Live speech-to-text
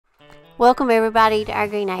Welcome everybody to our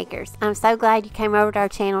Green Acres. I'm so glad you came over to our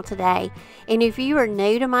channel today. And if you are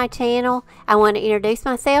new to my channel, I want to introduce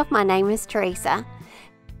myself. My name is Teresa.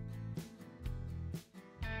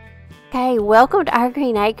 Okay, welcome to our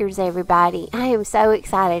Green Acres everybody. I am so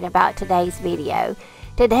excited about today's video.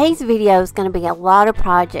 Today's video is going to be a lot of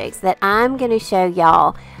projects that I'm going to show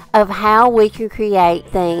y'all of how we can create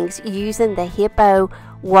things using the Hiipoo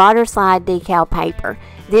Waterslide decal paper.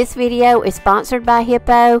 This video is sponsored by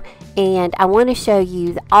Hiipoo, and I want to show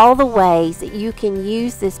you all the ways that you can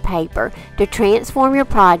use this paper to transform your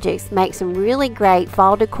projects, make some really great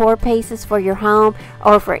fall decor pieces for your home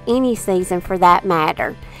or for any season for that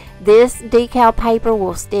matter. This decal paper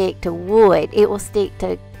will stick to wood, it will stick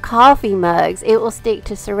to coffee mugs, it will stick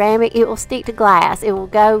to ceramic, it will stick to glass, it will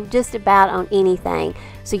go just about on anything.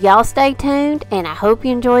 So y'all stay tuned and I hope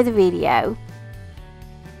you enjoy the video.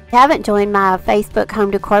 If you haven't joined my Facebook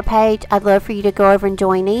home decor page, I'd love for you to go over and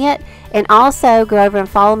join it, and also go over and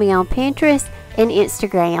follow me on Pinterest and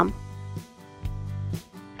Instagram.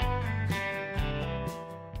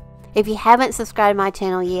 If you haven't subscribed to my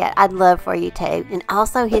channel yet, I'd love for you to, and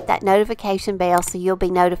also hit that notification bell so you'll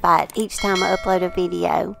be notified each time I upload a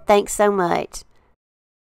video. Thanks so much.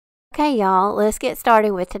 Okay y'all, let's get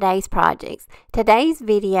started with today's projects. Today's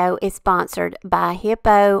video is sponsored by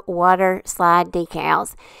Hiipoo Waterslide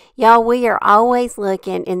decals. Y'all, we are always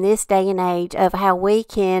looking in this day and age of how we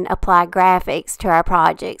can apply graphics to our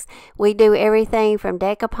projects. We do everything from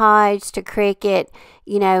decoupage to Cricut,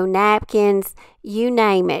 you know, napkins, you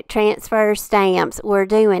name it, transfer stamps, we're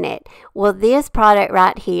doing it. Well, this product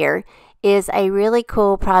right here is a really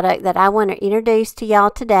cool product that I want to introduce to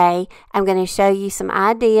y'all today. I'm going to show you some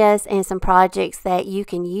ideas and some projects that you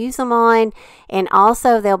can use them on, and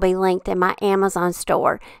also they'll be linked in my Amazon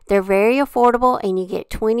store. They're very affordable and you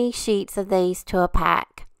get 20 sheets of these to a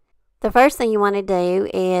pack. The first thing you want to do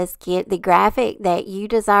is get the graphic that you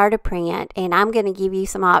desire to print, and I'm going to give you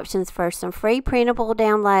some options for some free printable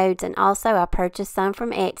downloads, and also I purchased some from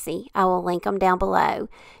Etsy. I will link them down below.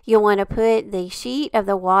 You'll want to put the sheet of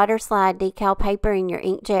the Waterslide decal paper in your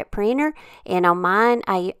inkjet printer, and on mine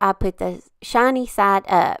I put the shiny side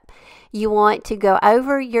up. You want to go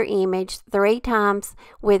over your image 3 times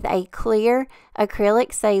with a clear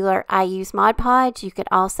acrylic sealer. I use Mod Podge. You could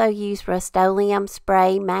also use Rust-Oleum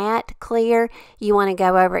spray matte clear. You want to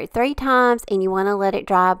go over it 3 times, and you want to let it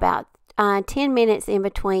dry about 10 minutes in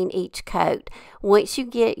between each coat. Once you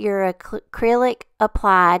get your acrylic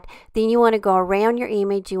applied, then you want to go around your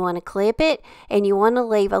image, you want to clip it, and you want to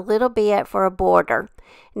leave a little bit for a border.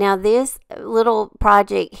 Now this little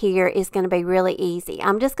project here is going to be really easy.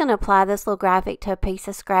 I'm just going to apply this little graphic to a piece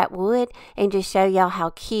of scrap wood and just show y'all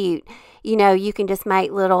how cute. You know, you can just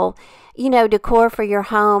make little, you know, decor for your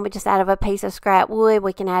home just out of a piece of scrap wood.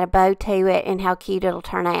 We can add a bow to it and how cute it'll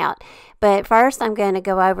turn out. But first I'm going to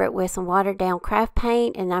go over it with some watered down craft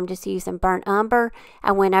paint, and I'm just using burnt umber.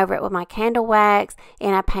 I went over it with my candle wax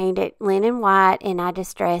and I painted linen white and I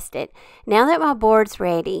distressed it. Now that my board's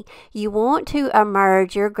ready, you want to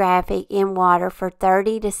immerse your graphic in water for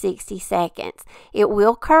 30 to 60 seconds. It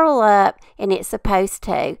will curl up, and it's supposed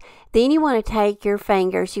to. Then you want to take your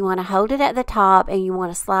fingers, you want to hold it at the top, and you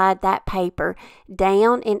want to slide that paper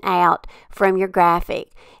down and out from your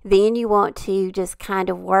graphic. Then you want to just kind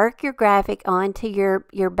of work your graphic onto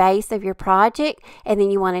your base of your project, and then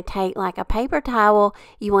you want to take like a paper towel,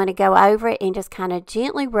 you want to go over it and just kind of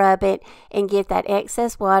gently rub it and get that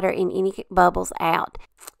excess water and any bubbles out.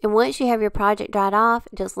 And once you have your project dried off,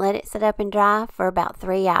 just let it sit up and dry for about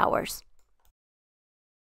 3 hours.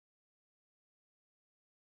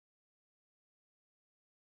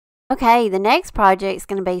 Okay, the next project is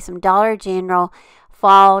going to be some Dollar General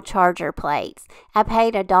fall charger plates. I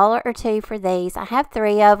paid $1 or $2 for these. I have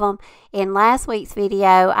 3 of them. In last week's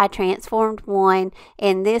video, I transformed one,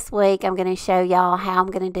 and this week I'm going to show y'all how I'm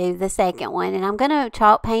going to do the second one. And I'm going to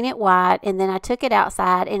chalk paint it white, and then I took it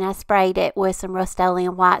outside and I sprayed it with some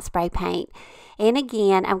Rust-Oleum white spray paint. And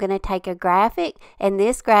again, I'm going to take a graphic, and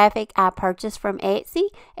this graphic I purchased from Etsy,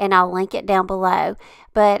 and I'll link it down below.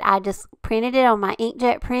 But I just printed it on my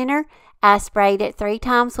inkjet printer. I sprayed it 3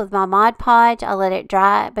 times with my Mod Podge. I let it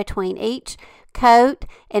dry between each coat,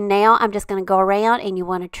 and now I'm just going to go around, and you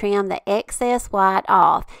want to trim the excess white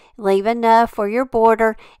off. Leave enough for your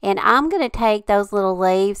border, and I'm going to take those little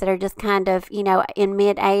leaves that are just kind of, you know, in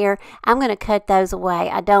mid-air. I'm going to cut those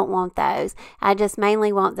away. I don't want those. I just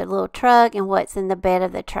mainly want the little truck and what's in the bed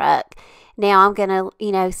of the truck. Now I'm going to,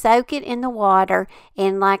 you know, soak it in the water,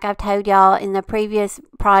 and like I've told y'all in the previous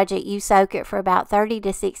project, you soak it for about 30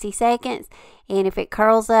 to 60 seconds, and if it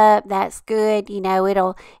curls up, that's good. You know,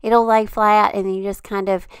 it'll lay flat, and then you just kind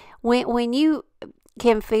of, when you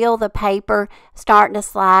can feel the paper starting to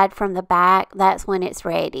slide from the back, that's when it's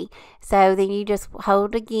ready. So then you just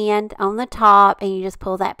hold again on the top and you just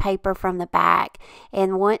pull that paper from the back.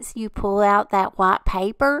 And once you pull out that white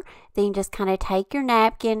paper, then you just kind of take your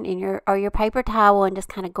napkin and your paper towel and just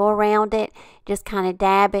kind of go around it, just kind of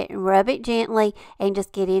dab it and rub it gently and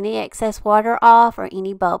just get any excess water off or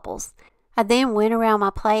any bubbles. I then went around my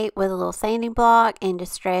plate with a little sanding block and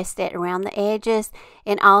distressed it around the edges,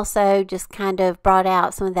 and also just kind of brought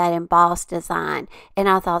out some of that embossed design. And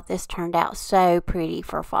I thought this turned out so pretty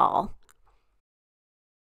for fall.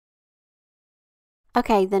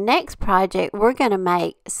 Okay, the next project, we're going to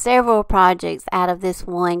make several projects out of this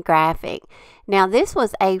one graphic. Now, this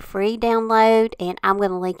was a free download, and I'm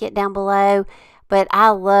going to link it down below. But I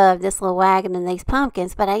love this little wagon and these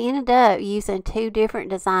pumpkins, but I ended up using 2 different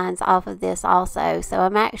designs off of this also. So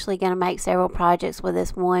I'm actually going to make several projects with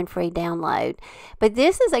this one free download. But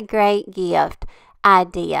this is a great gift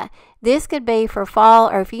idea. This could be for fall,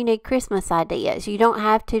 or if you need Christmas ideas. You don't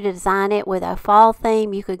have to design it with a fall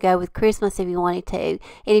theme. You could go with Christmas if you wanted to. And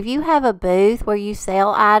if you have a booth where you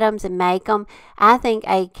sell items and make them, I think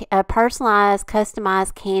a personalized,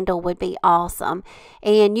 customized candle would be awesome.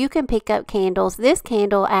 And you can pick up candles. This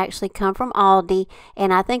candle actually come from Aldi,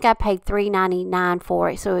 and I think I paid $3.99 for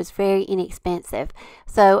it, so it's very inexpensive.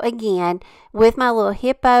 So again, with my little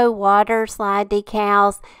Hiipoo Waterslide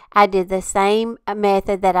decals, I did the same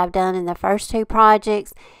method that I've done in the first 2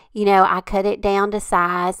 projects. You know, I cut it down to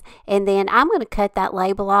size, and then I'm going to cut that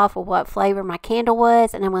label off of what flavor my candle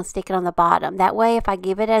was, and I'm going to stick it on the bottom. That way, if I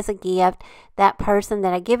give it as a gift, that person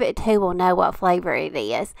that I give it to will know what flavor it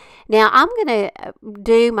is. Now, I'm going to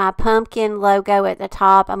do my pumpkin logo at the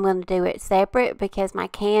top. I'm going to do it separate because my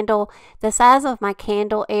candle, the size of my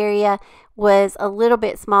candle area was a little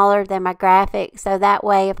bit smaller than my graphic, so that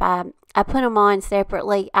way if I put them on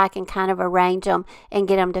separately, I can kind of arrange them and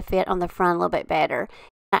get them to fit on the front a little bit better.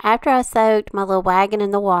 After I soaked my little wagon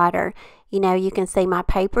in the water, you know, you can see my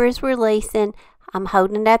paper is releasing. I'm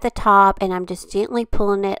holding it at the top and I'm just gently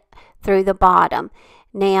pulling it through the bottom.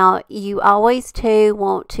 Now, you always too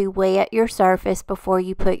want to wet your surface before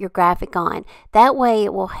you put your graphic on. That way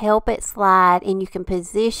it will help it slide and you can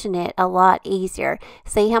position it a lot easier.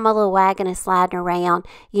 See how my little wagon is sliding around?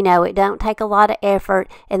 You know, it don't take a lot of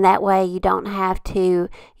effort, and that way you don't have to,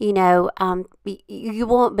 you know, you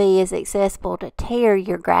won't be as accessible to tear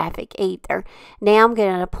your graphic either. Now I'm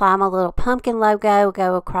going to apply my little pumpkin logo,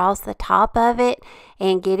 go across the top of it,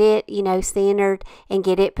 and get it, you know, centered and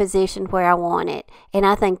get it positioned where I want it. And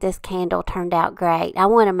I think this candle turned out great. I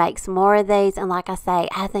want to make some more of these, and like I say,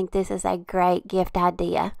 I think this is a great gift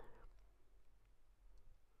idea.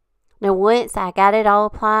 Now, once I got it all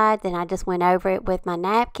applied, then I just went over it with my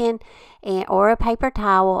napkin or a paper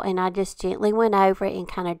towel, and I just gently went over it and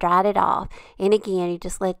kind of dried it off. And again, you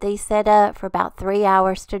just let these set up for about 3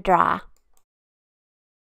 hours to dry.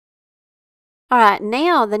 Alright,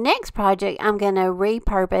 now the next project, I'm going to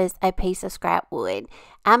repurpose a piece of scrap wood.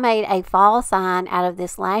 I made a fall sign out of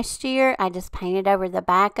this last year. I just painted over the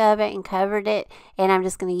back of it and covered it, and I'm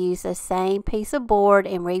just going to use the same piece of board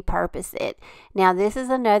and repurpose it. Now, this is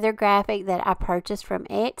another graphic that I purchased from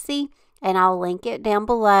Etsy, and I'll link it down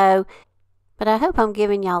below. But I hope I'm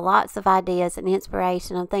giving y'all lots of ideas and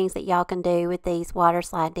inspiration on things that y'all can do with these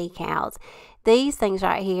Waterslide decals. These things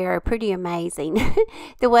right here are pretty amazing.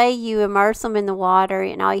 The way you immerse them in the water,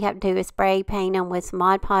 and all you have to do is spray paint them with some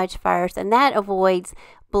Mod Podge first, and that avoids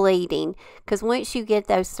bleeding, because once you get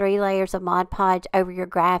those 3 layers of Mod Podge over your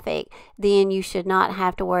graphic, then you should not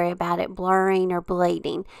have to worry about it blurring or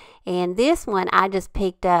bleeding. And this one I just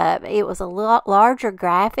picked up. It was a lot larger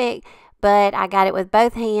graphic, but I got it with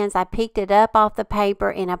both hands. I picked it up off the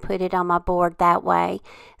paper and I put it on my board that way.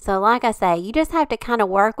 So like I say, you just have to kind of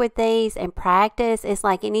work with these and practice. It's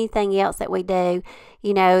like anything else that we do.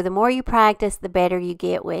 You know, the more you practice, the better you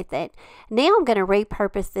get with it. Now I'm going to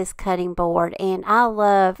repurpose this cutting board, and I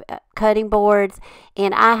love cutting boards,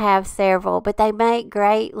 and I have several, but they make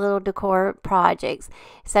great little decor projects.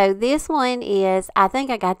 So this one is, I think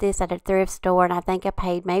I got this at a thrift store, and I think I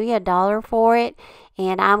paid maybe $1 for it.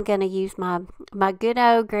 And I'm going to use my good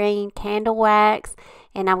old Greene candle wax,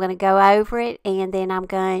 and I'm going to go over it, and then I'm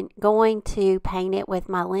going to paint it with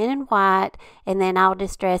my linen white, and then I'll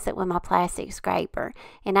distress it with my plastic scraper.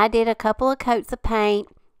 And I did a couple of coats of paint,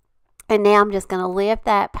 and now I'm just going to lift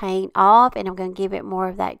that paint off, and I'm going to give it more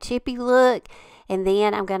of that chippy look. And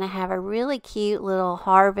then I'm going to have a really cute little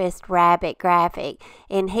harvest rabbit graphic,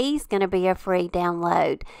 and he's going to be a free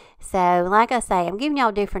download. So like I say, I'm giving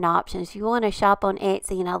y'all different options. You want to shop on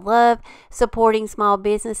Etsy, and I love supporting small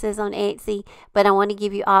businesses on Etsy, but I want to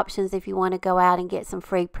give you options if you want to go out and get some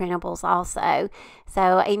free printables also.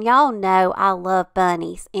 So, and y'all know I love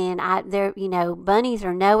bunnies, and bunnies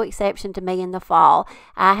are no exception to me in the fall.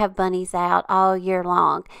 I have bunnies out all year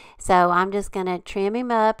long. So I'm just going to trim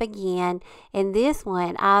him up again. And this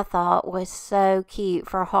one I thought was so cute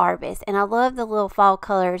for harvest. And I love the little fall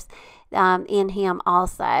colors in him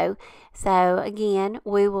also. So again,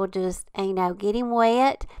 we will just, get him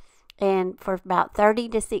wet and for about 30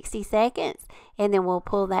 to 60 seconds, and then we'll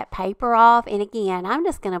pull that paper off. And again, I'm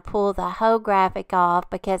just going to pull the whole graphic off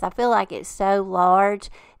because I feel like it's so large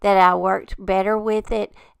that I worked better with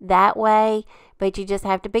it that way. But you just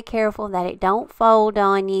have to be careful that it don't fold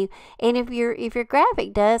on you. And if your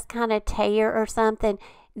graphic does kind of tear or something,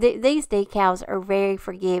 these decals are very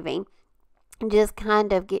forgiving. Just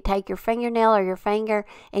kind of take your fingernail or your finger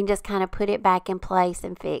and just kind of put it back in place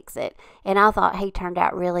and fix it. And I thought he turned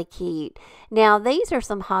out really cute. Now these are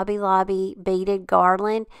some Hobby Lobby beaded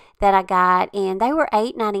garland that I got, and they were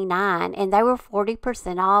 $8.99 and they were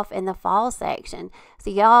 40% off in the fall section.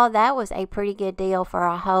 So y'all, that was a pretty good deal for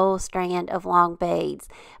a whole strand of long beads.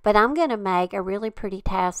 But I'm going to make a really pretty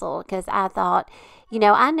tassel because I thought,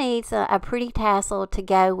 I need a pretty tassel to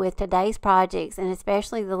go with today's projects, and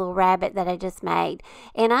especially the little rabbit that I just made.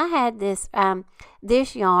 And I had this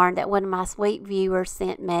yarn that one of my sweet viewers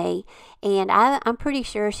sent me, and I'm pretty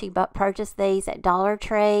sure she purchased these at Dollar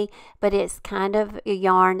Tree, but it's kind of a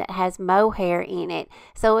yarn that has mohair in it.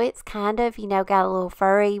 So it's kind of, got a little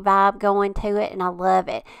furry vibe going to it, and I love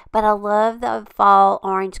it. But I love the fall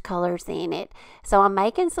orange colors in it. So I'm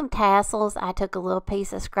making some tassels. I took a little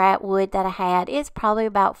piece of scrap wood that I had. It's probably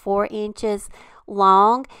about 4 inches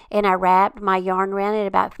long, and I wrapped my yarn around it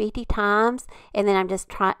about 50 times, and then I'm just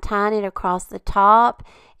tying it across the top,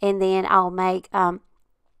 and then I'll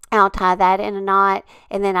tie that in a knot,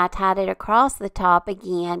 and then I tied it across the top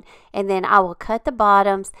again, and then I will cut the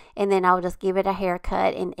bottoms, and then I'll just give it a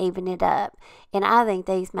haircut and even it up. And I think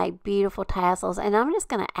these make beautiful tassels, and I'm just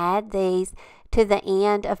going to add these to the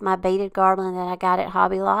end of my beaded garland that I got at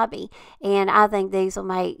Hobby Lobby. And I think these will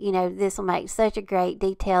make, this will make such a great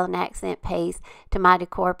detail and accent piece to my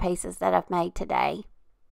decor pieces that I've made today.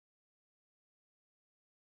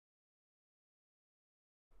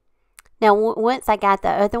 Now, once I got the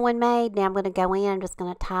other one made, now I'm going to go in, I'm just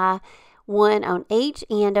going to tie one on each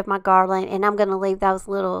end of my garland, and I'm going to leave those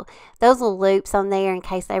little loops on there in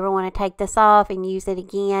case they ever want to take this off and use it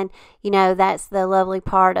again. That's the lovely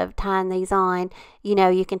part of tying these on.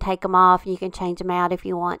 You can take them off, you can change them out if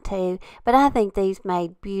you want to. But I think these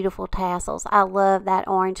made beautiful tassels. I love that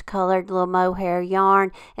orange colored little mohair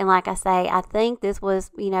yarn, and like I say, I think this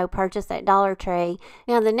was purchased at Dollar Tree.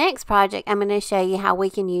 Now the next project, I'm going to show you how we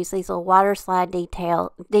can use these little Waterslide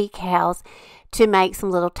decals to make some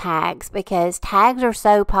little tags, because tags are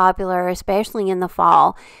so popular, especially in the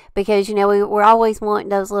fall, because we're always wanting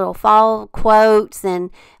those little fall quotes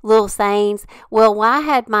and little sayings. Well, I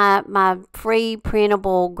had my free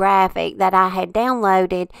printable graphic that I had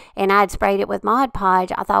downloaded, and I'd sprayed it with Mod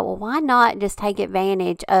Podge. I thought, well, why not just take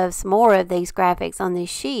advantage of some more of these graphics on this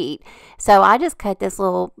sheet? So I just cut this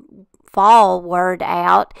little fall word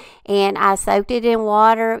out, and I soaked it in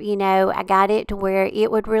water. I got it to where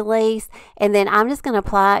it would release, and then I'm just going to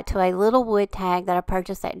apply it to a little wood tag that I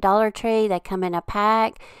purchased at Dollar Tree. They come in a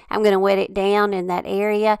pack. I'm going to wet it down in that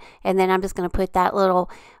area, and then I'm just going to put that little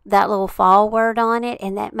fall word on it,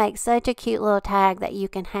 and that makes such a cute little tag that you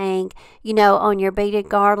can hang on your beaded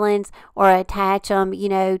garlands, or attach them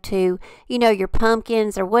to your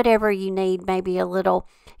pumpkins or whatever you need, maybe a little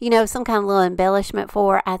some kind of little embellishment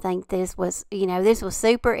for. I think this was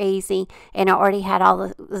super easy, and I already had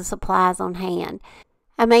all the supplies on hand.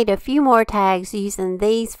 I made a few more tags using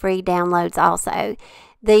these free downloads also.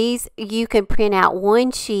 These, you can print out one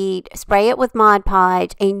sheet, spray it with Mod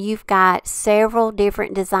Podge, and you've got several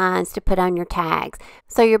different designs to put on your tags.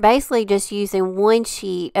 So you're basically just using one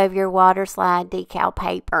sheet of your Waterslide decal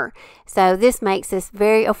paper. So this makes this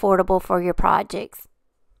very affordable for your projects.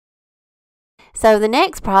 So the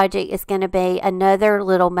next project is going to be another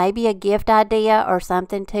little, maybe a gift idea or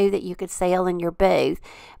something too that you could sell in your booth.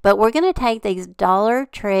 But we're going to take these Dollar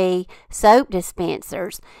Tree soap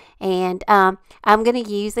dispensers, and I'm going to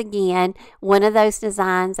use again one of those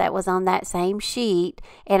designs that was on that same sheet,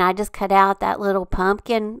 and I just cut out that little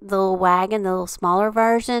pumpkin, the little wagon, the little smaller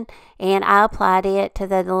version, and I applied it to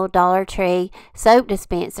the little Dollar Tree soap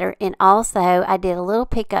dispenser. And also I did a little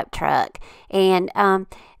pickup truck, and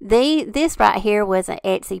this right here was an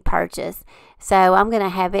Etsy purchase. So I'm going to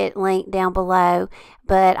have it linked down below.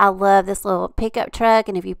 But I love this little pickup truck,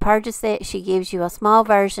 and if you purchase it, she gives you a small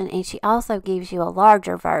version, and she also gives you a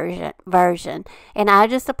larger version. And I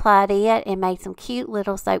just applied it and made some cute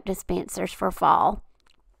little soap dispensers for fall.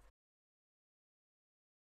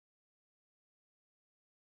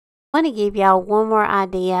 I want to give y'all one more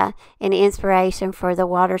idea and inspiration for the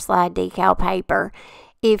Waterslide decal paper.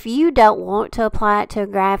 If you don't want to apply it to a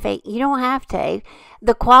graphic, you don't have to.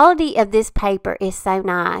 The quality of this paper is so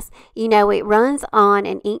nice. You know, it runs on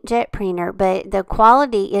an inkjet printer, but the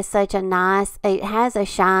quality is such a nice, it has a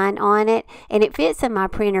shine on it, and it fits in my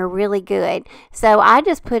printer really good. So I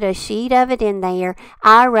just put a sheet of it in there.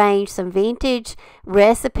 I arranged some vintage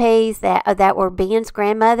recipes that were Ben's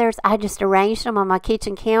grandmother's. I just arranged them on my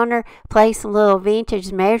kitchen counter, placed some little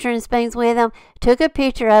vintage measuring spoons with them, took a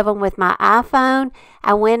picture of them with my iPhone.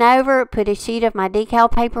 I went over, put a sheet of my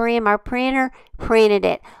decal paper in my printer, printed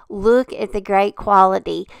it. Look at the great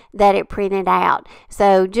quality that it printed out.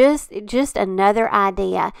 So just another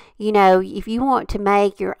idea. You know, if you want to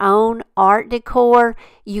make your own art decor,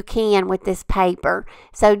 you can with this paper.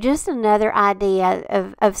 So just another idea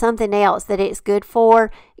of something else that it's good for.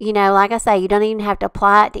 You know, like I say, you don't even have to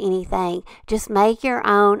apply it to anything. Just make your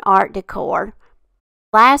own art decor.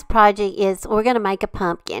 Last project is we're going to make a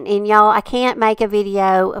pumpkin, and y'all, I can't make a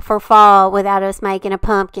video for fall without us making a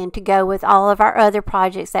pumpkin to go with all of our other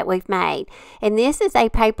projects that we've made. And this is a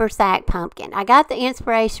paper sack pumpkin. I got the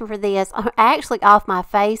inspiration for this actually off my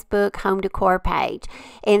Facebook home decor page,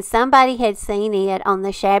 and somebody had seen it on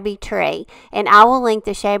the Shabby Tree, and I will link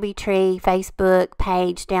the Shabby Tree Facebook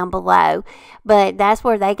page down below, but that's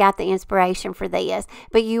where they got the inspiration for this.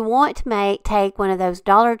 But you want to take one of those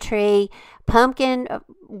Dollar Tree pumpkin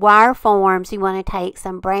wire forms. You want to take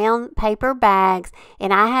some brown paper bags,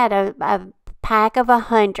 and I had a pack of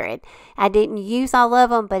 100. I didn't use all of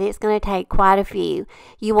them, but it's going to take quite a few.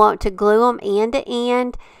 You want to glue them end to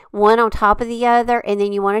end, one on top of the other, and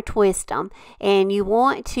then you want to twist them, and you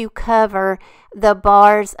want to cover the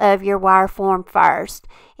bars of your wire form first.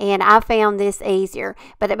 And I found this easier,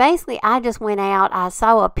 but basically I just went out, I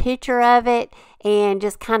saw a picture of it, and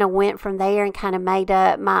just kind of went from there and kind of made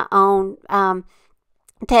up my own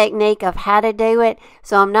technique of how to do it.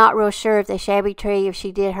 So I'm not real sure if the Shabby Tree, if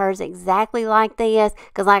she did hers exactly like this,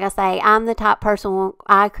 because like I say, I'm the type person when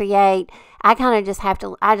I create, I kind of just have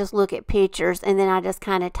to, I just look at pictures, and then I just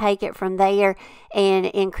kind of take it from there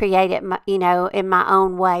and create it, you know, in my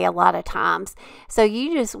own way a lot of times. So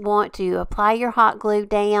you just want to apply your hot glue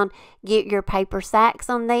down, get your paper sacks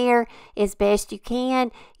on there as best you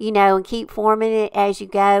can, you know, and keep forming it as you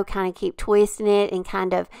go, kind of keep twisting it and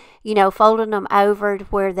kind of, you know, folding them over to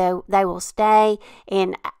where they will stay.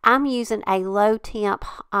 And I'm using a low temp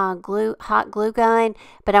hot glue gun,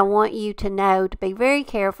 but I want you to know to be very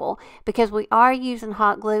careful, because we are using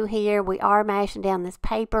hot glue here. We are mashing down this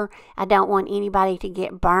paper. I don't want anybody to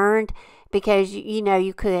get burned, because you know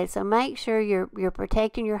you could. So make sure you're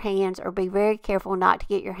protecting your hands, or be very careful not to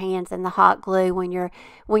get your hands in the hot glue when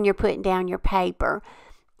you're putting down your paper.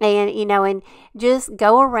 And you know, and just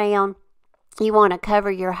go around. You want to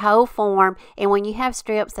cover your whole form, and when you have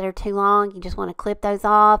strips that are too long, you just want to clip those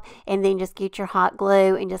off, and then just get your hot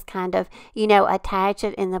glue and just kind of, you know, attach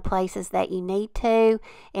it in the places that you need to.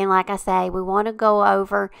 And like I say, we want to go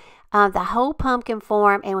over the whole pumpkin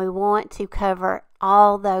form, and we want to cover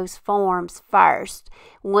all those forms first.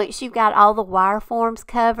 Once you've got all the wire forms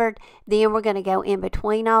covered, then we're going to go in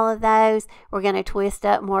between all of those. We're going to twist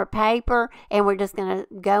up more paper, and we're just going to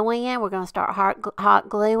go in. We're going to start hot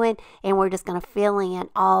gluing, and we're just going to fill in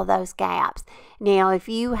all those gaps. Now, if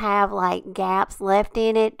you have like gaps left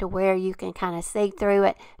in it to where you can kind of see through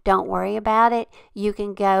it, don't worry about it. You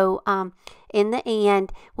can go in the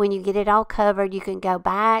end, when you get it all covered, you can go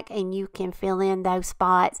back and you can fill in those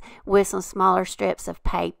spots with some smaller strips of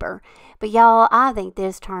paper. But y'all, I think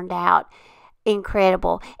this turned out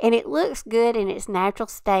incredible, and it looks good in its natural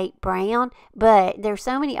state brown, but there's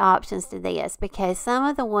so many options to this, because some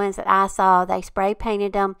of the ones that I saw, they spray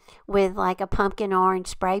painted them with like a pumpkin orange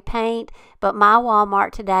spray paint, but my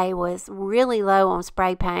Walmart today was really low on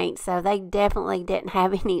spray paint, so they definitely didn't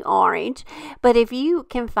have any orange. But if you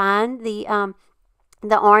can find the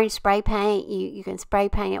orange spray paint, you can spray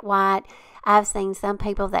paint it white. I've seen some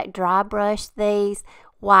people that dry brush these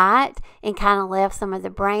white and kind of left some of the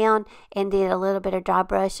brown and did a little bit of dry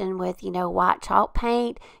brushing with, you know, white chalk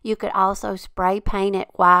paint. You could also spray paint it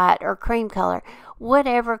white or cream color.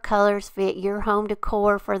 Whatever colors fit your home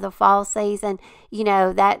decor for the fall season, you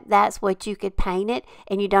know, that's what you could paint it.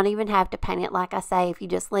 And you don't even have to paint it, like I say, if you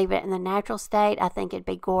just leave it in the natural state. I think it'd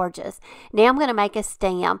be gorgeous. Now I'm going to make a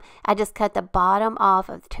stem. I just cut the bottom off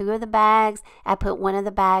of 2 of the bags. I put one of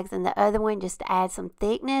the bags in the other one just to add some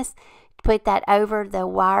thickness. Put that over the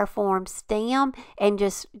wire form stem and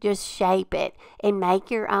just shape it and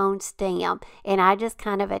make your own stem. And I just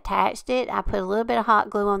kind of attached it. I put a little bit of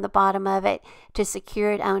hot glue on the bottom of it to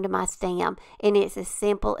secure it onto my stem, and it's as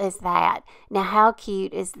simple as that. Now how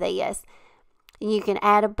cute is this? You can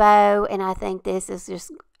add a bow, and I think this is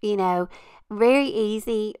just, you know, very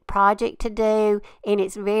easy project to do, and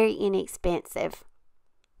it's very inexpensive.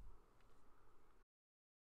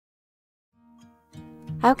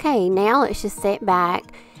 Okay, now let's just sit back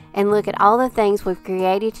and look at all the things we've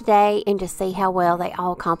created today and just see how well they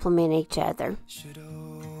all complement each other. Should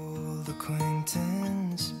old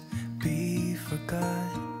acquaintance be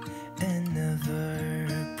forgot and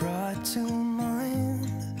never brought to mind?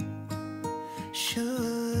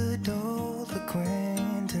 Should old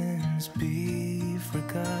acquaintance be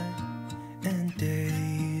forgot and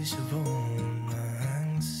days of old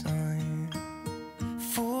lang syne?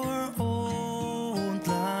 For old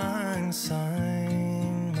lang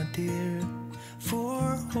syne, my dear,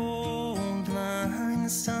 for old lang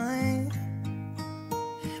syne,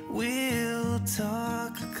 we'll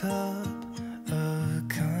talk a cup of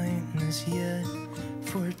kindness yet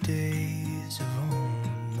for days of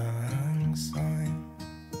old lang syne.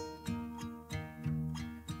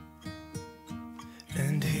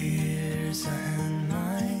 And here's a hand,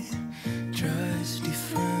 my trusty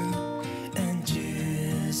friend, and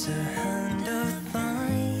just a hand of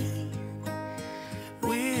thine.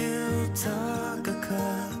 We'll talk a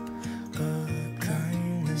cup of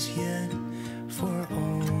kindness yet for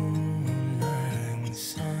old lang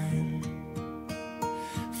syne.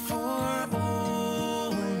 For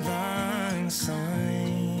old lang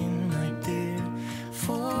syne, my dear,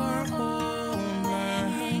 for old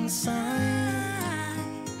lang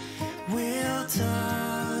syne, we'll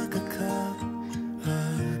talk a cup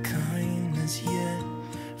of kindness yet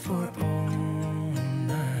for old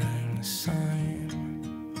lang syne.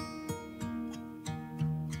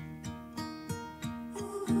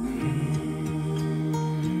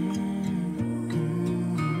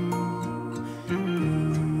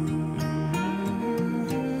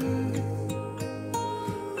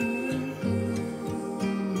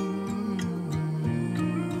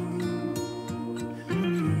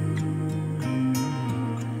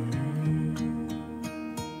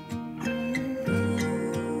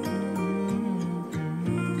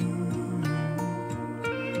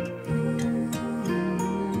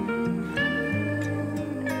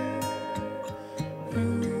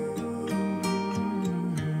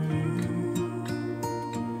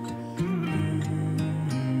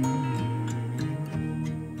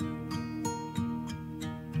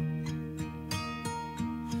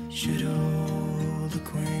 Should old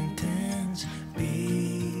acquaintance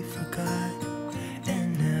be forgot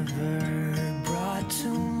and never brought to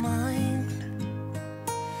mind?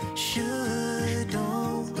 Should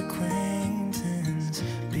old acquaintance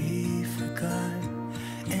be forgot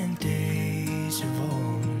and days of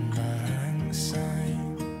old lang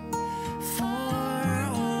syne?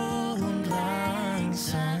 For old lang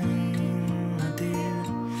syne, my dear,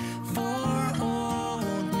 for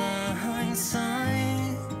old lang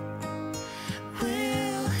syne,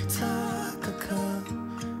 we'll talk a cup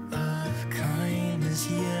of kindness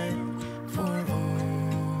yet for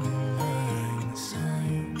old lang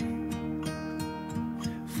syne.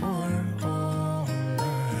 For old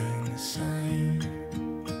lang syne.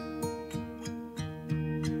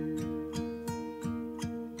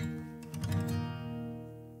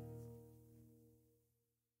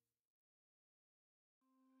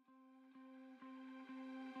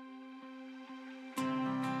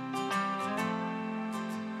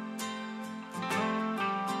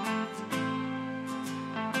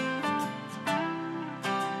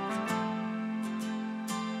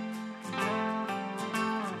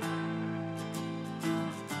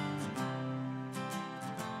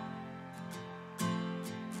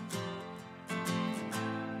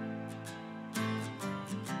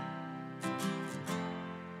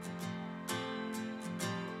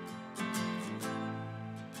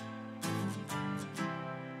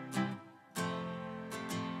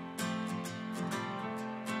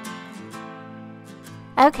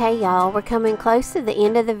 Okay, y'all, we're coming close to the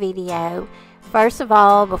end of the video. First of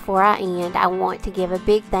all, before I end, I want to give a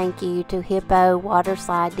big thank you to Hiipoo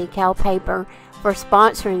Waterslide decal paper for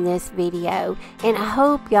sponsoring this video, and I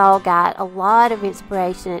hope y'all got a lot of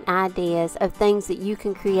inspiration and ideas of things that you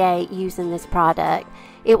can create using this product.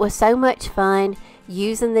 It was so much fun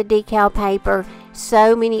using the decal paper,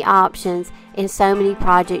 so many options and so many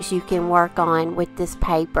projects you can work on with this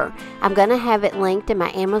paper. I'm going to have it linked in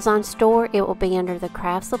my Amazon store. It will be under the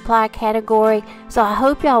craft supply category, so I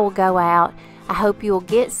hope y'all will go out. I hope you'll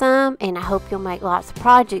get some, and I hope you'll make lots of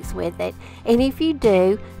projects with it. And if you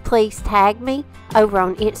do, please tag me over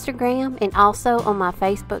on Instagram and also on my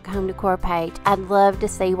Facebook home decor page. I'd love to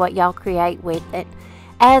see what y'all create with it.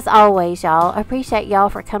 As always, y'all, I appreciate y'all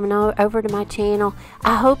for coming over to my channel.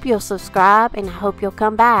 I hope you'll subscribe, and I hope you'll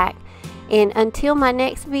come back. And until my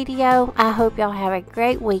next video, I hope y'all have a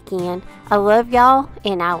great weekend. I love y'all,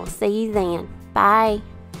 and I will see you then. Bye.